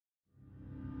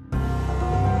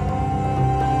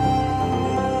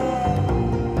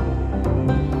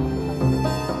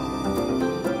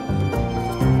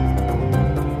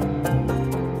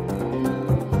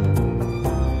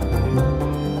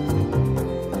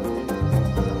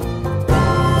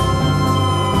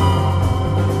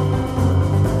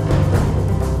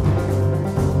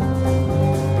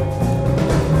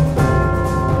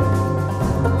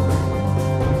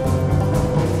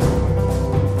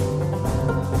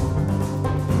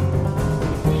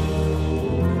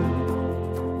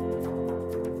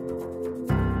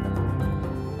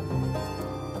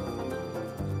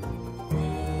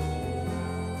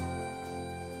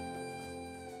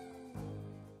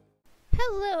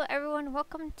Hello everyone,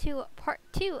 welcome to part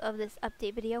 2 of this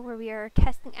update video where we are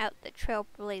testing out the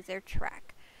Trailblazer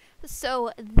Track.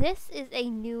 So this is a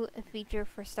new feature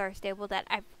for Star Stable that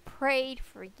I've prayed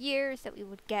for years that we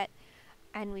would get,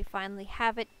 and we finally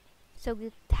have it. So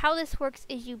how this works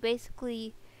is you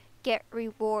basically get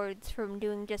rewards from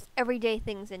doing just everyday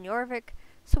things in Jorvik.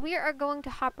 So we are going to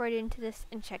hop right into this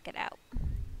and check it out.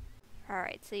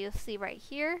 Alright, so you'll see right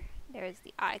here, there's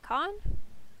the icon.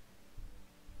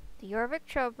 The Jorvik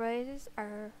Trailblazers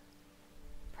are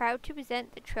proud to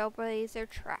present the Trailblazer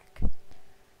Track.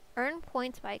 Earn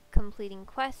points by completing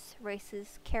quests,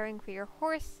 races, caring for your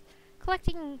horse,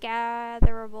 collecting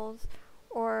gatherables,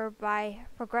 or by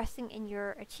progressing in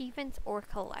your achievements or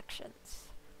collections.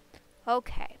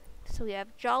 Okay, so we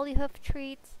have Jolly Hoof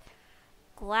treats,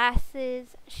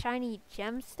 glasses, shiny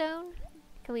gemstone.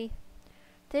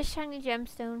 This shiny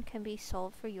gemstone can be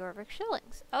sold for Jorvik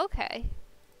shillings. Okay.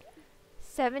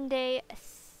 7-day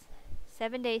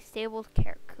stable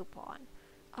care coupon.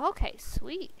 Okay,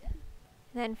 sweet.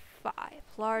 And then 5,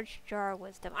 large jar of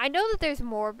wisdom. I know that there's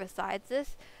more besides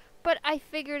this, but I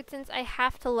figured since I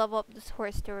have to level up this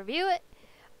horse to review it,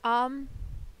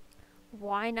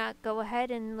 why not go ahead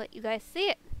and let you guys see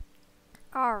it?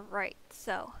 Alright,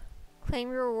 so claim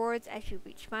your rewards as you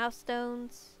reach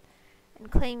milestones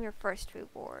and claim your first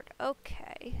reward.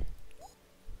 Okay.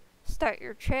 Start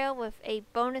your trail with a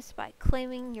bonus by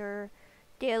claiming your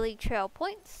daily trail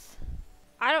points.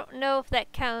 I don't know if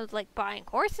that counts like buying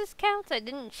horses counts. I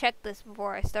didn't check this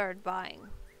before I started buying.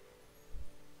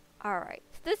 Alright,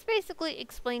 so this basically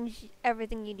explains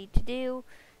everything you need to do.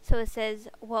 So it says,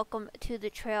 welcome to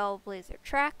the Trailblazer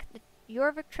Track. The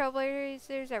Jorvik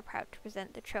Trailblazers are proud to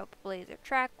present the Trailblazer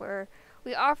Track, where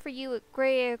we offer you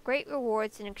great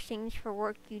rewards in exchange for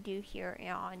work you do here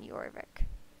on Jorvik.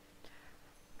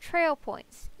 Trail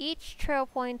points. Each trail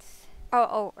points,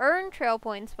 earn trail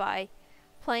points by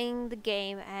playing the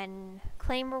game and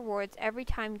claim rewards every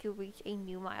time you reach a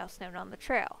new milestone on the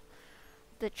trail.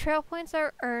 The trail points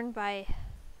are earned by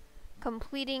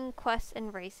completing quests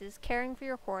and races, caring for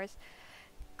your horse,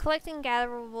 collecting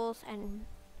gatherables, and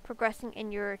progressing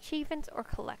in your achievements or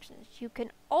collections. You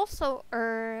can also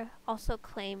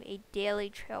claim a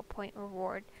daily trail point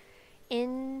reward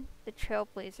in the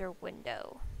Trailblazer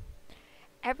window.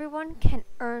 Everyone can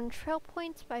earn trail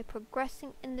points by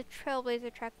progressing in the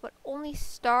Trailblazer Track, but only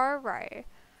star riders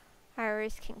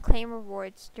can claim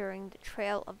rewards during the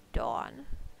Trail of Dawn.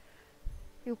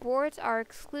 Rewards are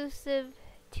exclusive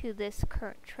to this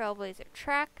current Trailblazer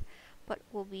Track, but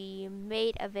will be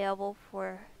made available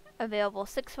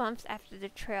 6 months after the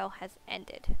trail has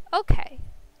ended. Okay,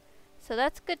 so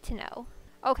that's good to know.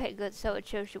 Okay, good, so it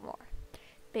shows you more.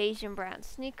 Beige and brown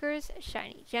sneakers,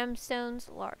 shiny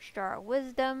gemstones, large jar of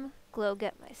wisdom, glow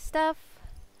get my stuff,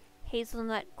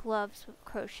 hazelnut gloves with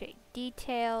crochet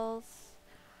details,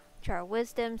 jar of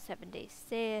wisdom, 7-day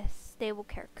stable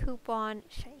care coupon,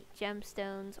 shiny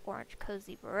gemstones, orange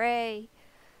cozy beret,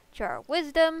 jar of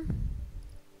wisdom,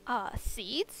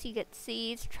 seeds, you get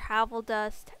seeds, travel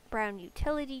dust, brown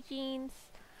utility jeans,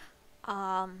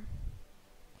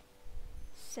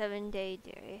 7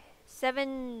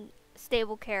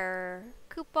 stable care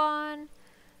coupon,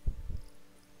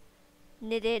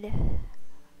 knitted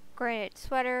granite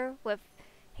sweater with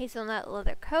hazelnut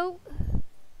leather coat,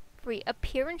 free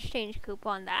appearance change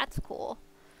coupon, that's cool,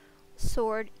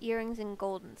 sword, earrings in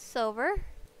gold and silver,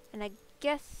 and I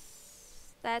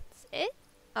guess that's it.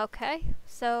 Okay,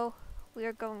 so we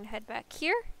are going to head back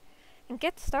here and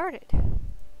get started.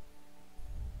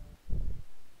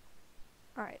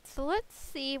 Alright, so let's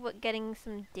see what getting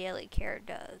some daily care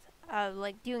does.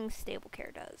 Like doing stable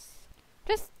care does.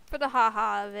 Just for the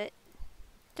haha of it.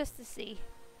 Just to see.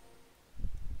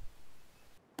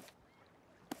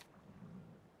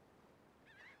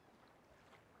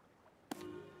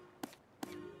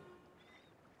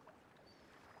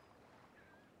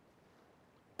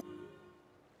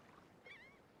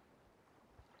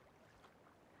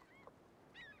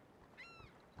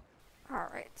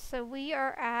 Alright, so we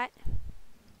are at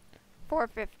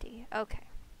 450. Okay.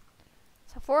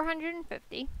 So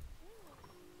 450.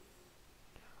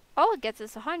 Oh, it gets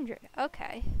us 100.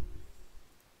 Okay.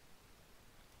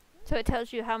 So it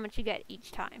tells you how much you get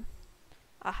each time.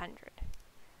 100.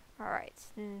 Alright.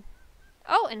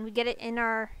 Oh, and we get it in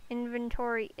our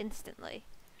inventory instantly.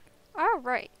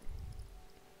 Alright.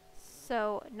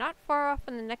 So, not far off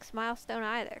on the next milestone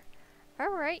either.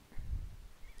 Alright.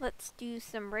 Let's do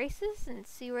some races and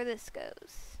see where this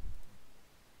goes.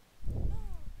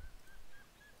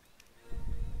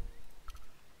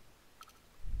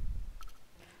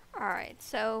 Alright,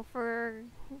 so for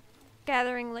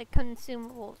gathering like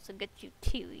consumables to get you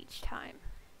 2 each time.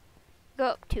 go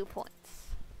up 2 points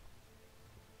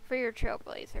for your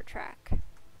Trailblazer Track.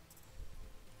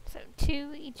 So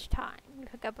 2 each time you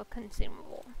pick up a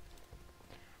consumable.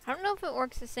 I don't know if it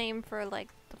works the same for like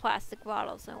the plastic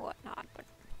bottles and whatnot, but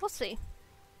we'll see.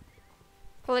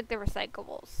 For like the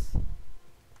recyclables.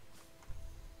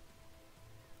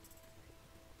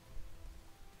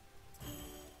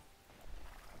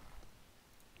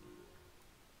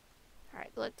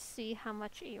 Alright, let's see how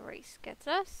much erase gets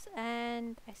us.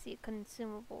 And I see a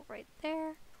consumable right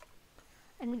there.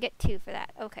 And we get 2 for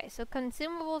that. Okay, so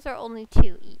consumables are only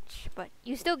 2 each, but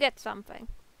you still get something.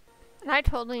 And I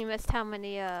totally missed how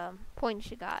many points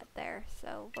you got there.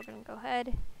 So we're gonna go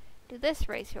ahead, do this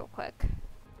race real quick.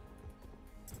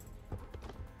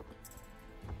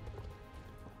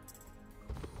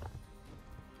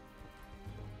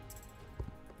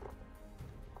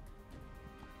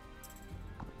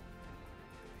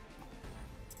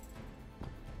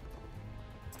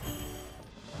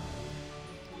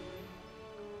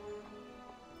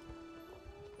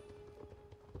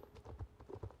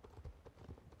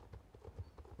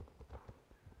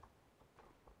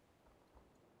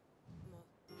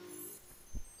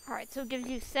 Alright, so it gives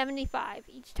you 75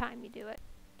 each time you do it.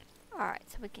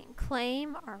 Alright, so we can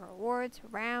claim our rewards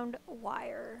around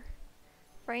wire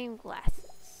frame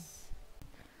glasses.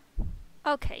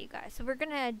 Okay, you guys, so we're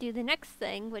gonna do the next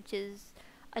thing, which is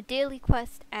a daily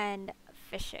quest and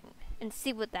fishing, and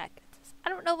see what that gets us. I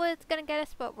don't know what it's gonna get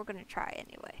us, but we're gonna try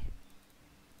anyway.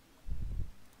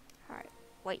 Alright,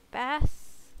 white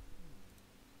bass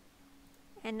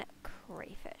and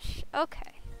crayfish.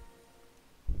 Okay.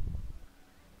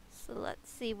 So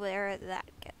let's see where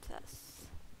that gets us.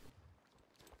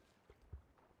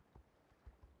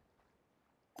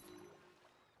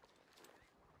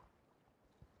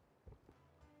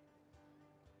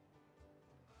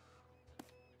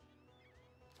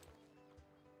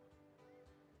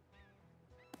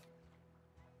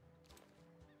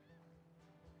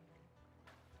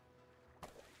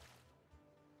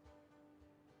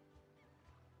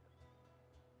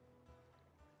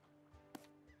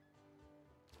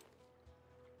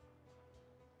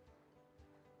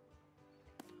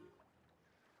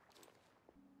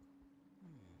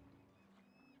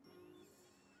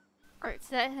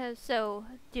 Alright, so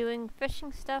doing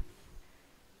fishing stuff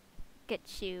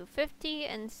gets you 50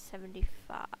 and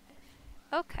 75.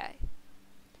 Okay.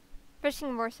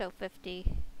 Fishing more so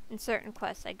 50. In certain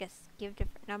quests, I guess, give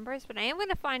different numbers, but I am going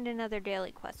to find another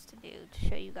daily quest to do to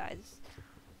show you guys.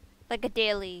 Like a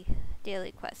daily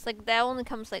quest. Like, that only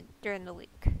comes, like, during the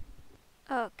week.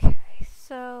 Okay,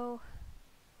 so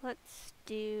let's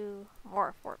do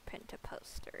more Fort Pinta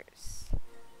posters.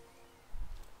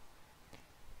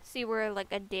 See where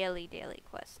like a daily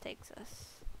quest takes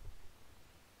us.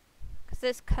 Cause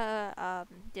this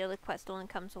daily quest only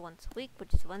comes once a week,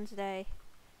 which is Wednesday.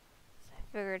 So I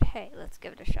figured, hey, let's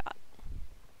give it a shot.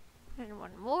 And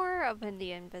one more of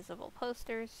the invisible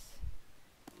posters.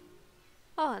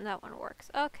 Oh, and that one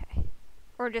works. Okay.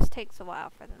 Or it just takes a while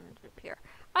for them to appear.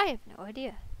 I have no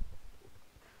idea.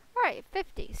 Alright,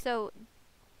 50. So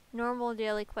normal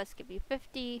daily quests give you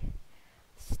 50.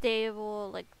 Stable,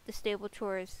 like the stable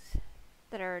chores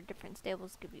that are different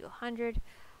stables give you 100.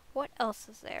 What else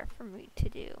is there for me to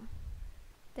do?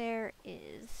 There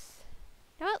is,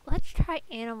 you know what, let's try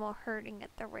animal herding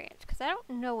at the ranch, because I don't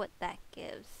know what that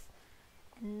gives.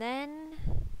 And then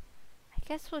I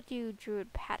guess we'll do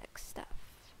druid paddock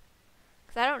stuff,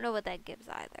 because I don't know what that gives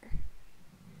either.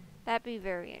 That'd be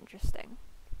very interesting.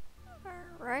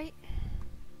 Alright,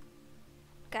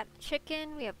 got a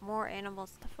chicken. We have more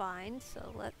animals to find,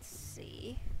 so let's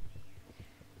see.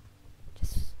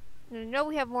 I know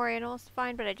we have more animals to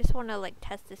find, but I just want to like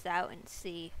test this out and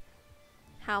see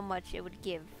how much it would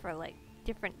give for like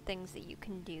different things that you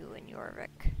can do in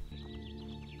Jorvik.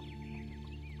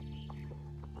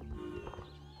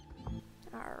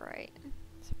 Alright,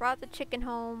 so brought the chicken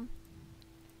home.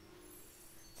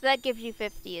 So that gives you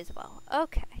 50 as well.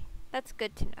 Okay, that's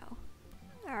good to know.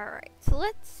 Alright, so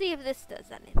let's see if this does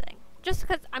anything. Just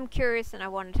because I'm curious and I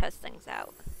want to test things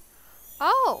out.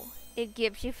 Oh, it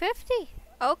gives you 50.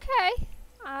 Okay.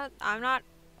 I'm not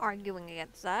arguing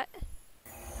against that.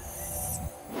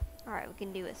 Alright, we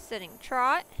can do a sitting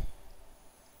trot.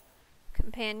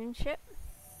 Companionship.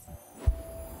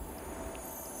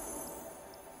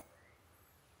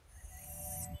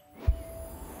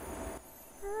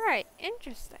 Alright,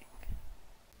 interesting.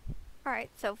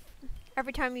 Alright, so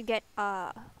every time you get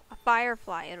a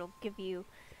firefly, it'll give you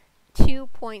 2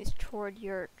 points toward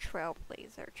your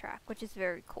Trailblazer Track, which is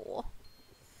very cool.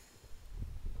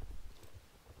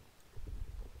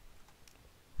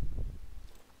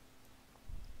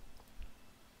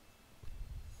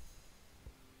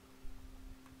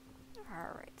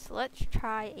 so let's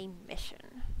try a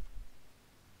mission.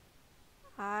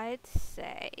 I'd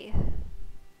say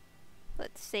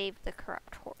let's save the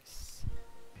corrupt horse.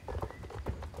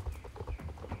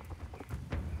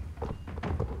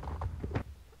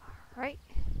 Alright.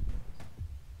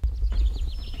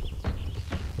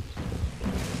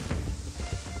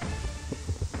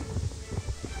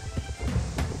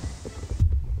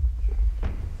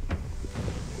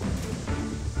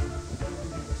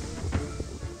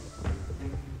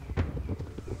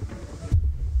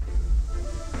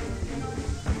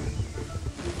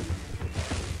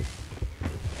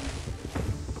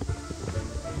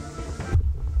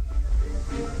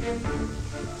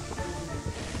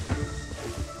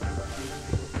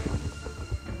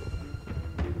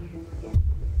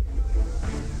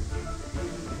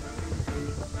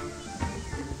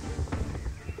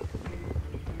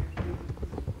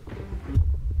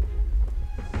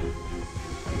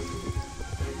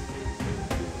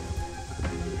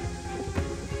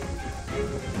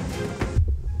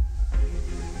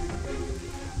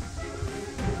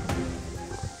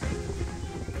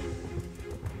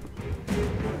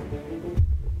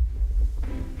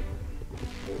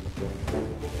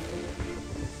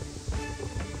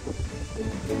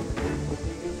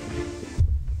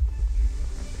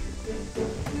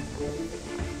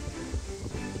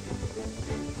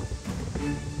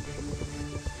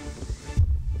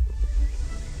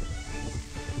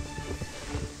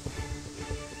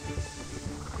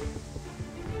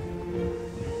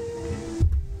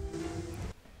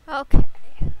 Okay,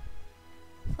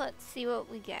 let's see what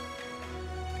we get.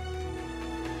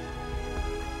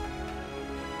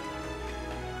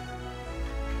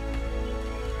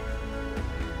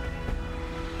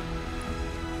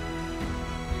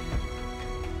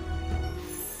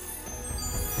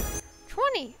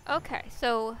 Okay,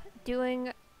 so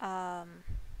doing,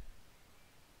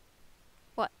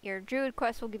 your druid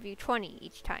quest will give you 20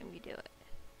 each time you do it.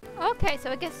 Okay, so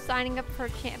I guess signing up for a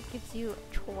champ gives you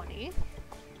 20,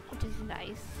 which is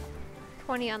nice.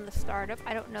 20 on the startup.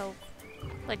 I don't know,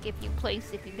 like, if you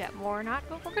place, if you get more or not,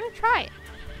 but we're gonna try it.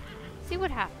 See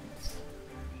what happens.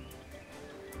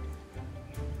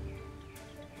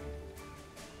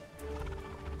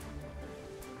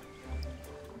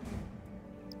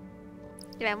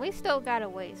 Yeah, and we still got a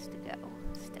ways to go,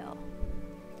 still.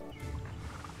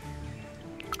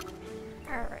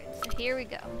 Alright, so here we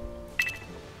go.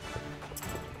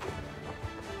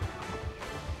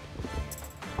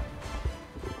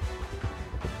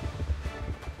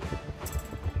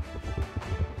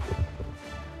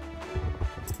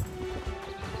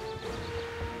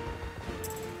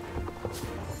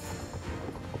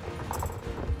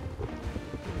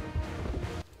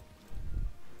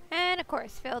 And of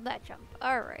course, failed that jump.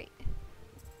 Alright.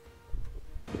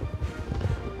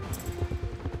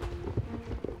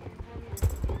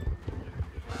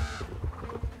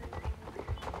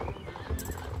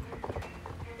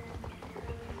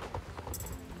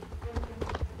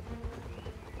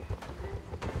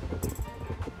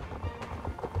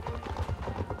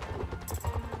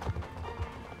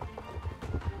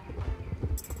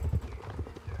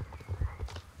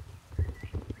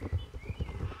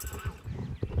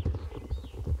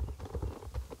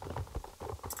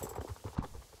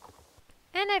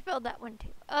 And I failed that one too.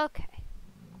 Okay.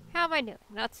 How am I doing?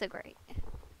 Not so great. I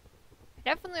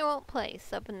definitely won't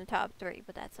place up in the top 3,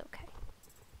 but that's okay.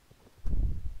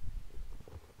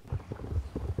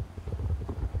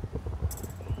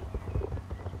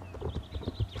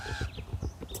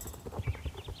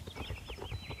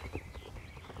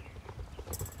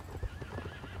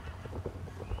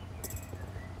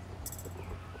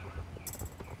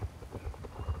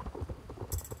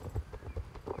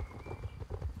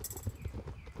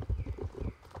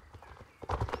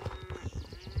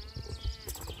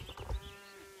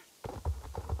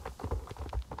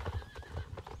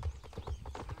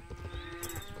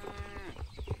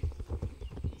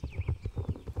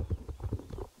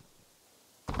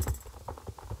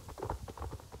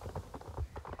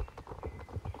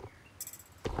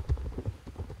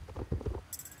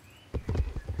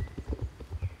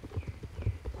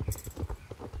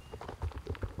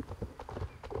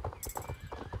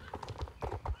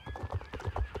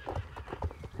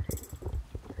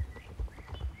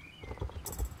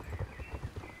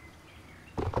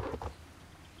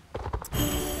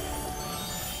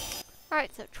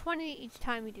 Alright, so 20 each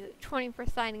time we do it. 20 for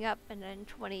signing up, and then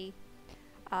 20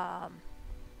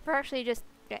 for actually just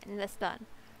getting this done.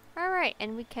 Alright,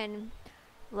 and we can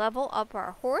level up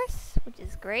our horse, which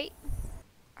is great.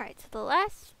 Alright, so the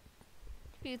last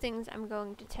few things I'm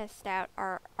going to test out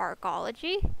are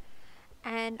arcology,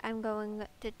 and I'm going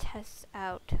to test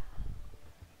out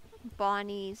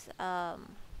Bonnie's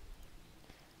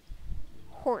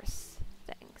horse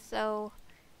thing. So,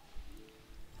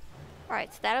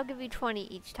 alright, so that'll give you 20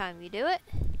 each time you do it.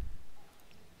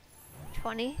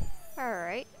 20.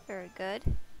 Alright, very good.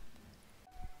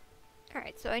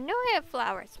 Alright, so I know I have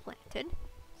flowers planted.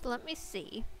 So let me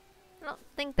see. I don't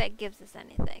think that gives us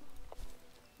anything.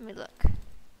 Let me look.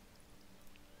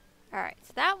 Alright,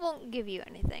 so that won't give you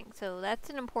anything. So that's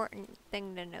an important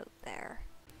thing to note there.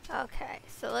 Okay,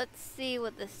 so let's see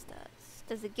what this does.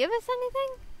 Does it give us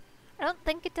anything? I don't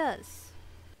think it does.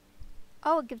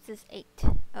 Oh, it gives us 8.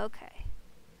 Okay.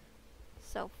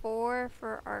 So 4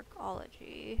 for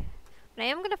archaeology. But I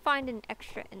am going to find an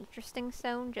extra interesting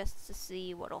stone just to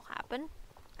see what'll happen.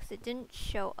 Because it didn't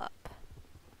show up.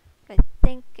 But I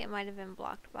think it might have been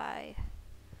blocked by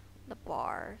the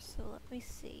bar. So let me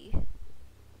see.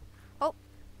 Oh,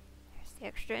 there's the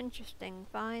extra interesting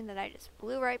find that I just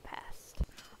blew right past.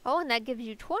 Oh, and that gives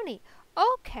you 20.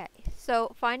 Okay,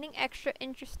 so finding extra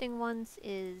interesting ones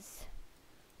is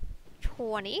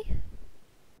 20.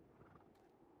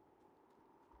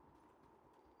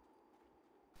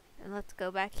 And let's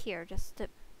go back here just to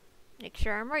make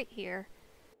sure I'm right here.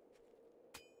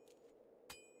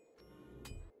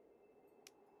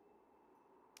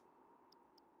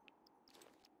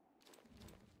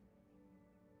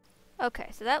 Okay,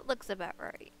 so that looks about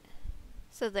right.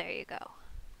 So there you go.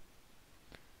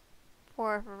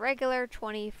 4 for regular,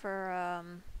 20 for,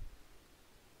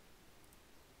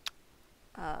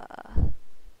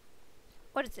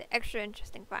 what is it? Extra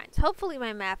interesting finds. Hopefully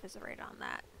my math is right on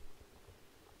that.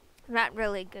 I'm not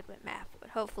really good with math,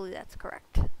 but hopefully that's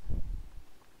correct.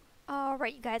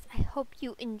 Alright, you guys, I hope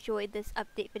you enjoyed this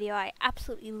update video. I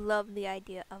absolutely love the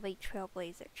idea of a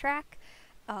Trailblazer track.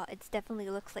 It definitely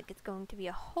looks like it's going to be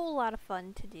a whole lot of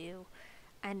fun to do.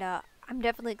 And I'm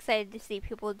definitely excited to see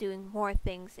people doing more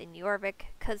things in Jorvik,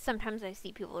 because sometimes I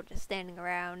see people just standing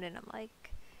around and I'm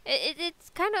like, it's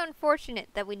kind of unfortunate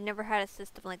that we never had a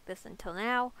system like this until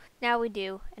now. Now we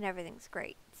do, and everything's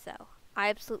great. So I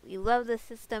absolutely love this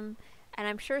system, and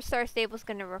I'm sure Star Stable's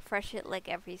going to refresh it like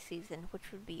every season,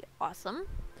 which would be awesome.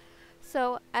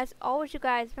 So as always, you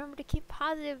guys, remember to keep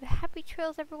positive. Happy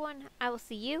trails, everyone. I will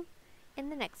see you in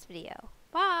the next video.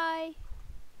 Bye!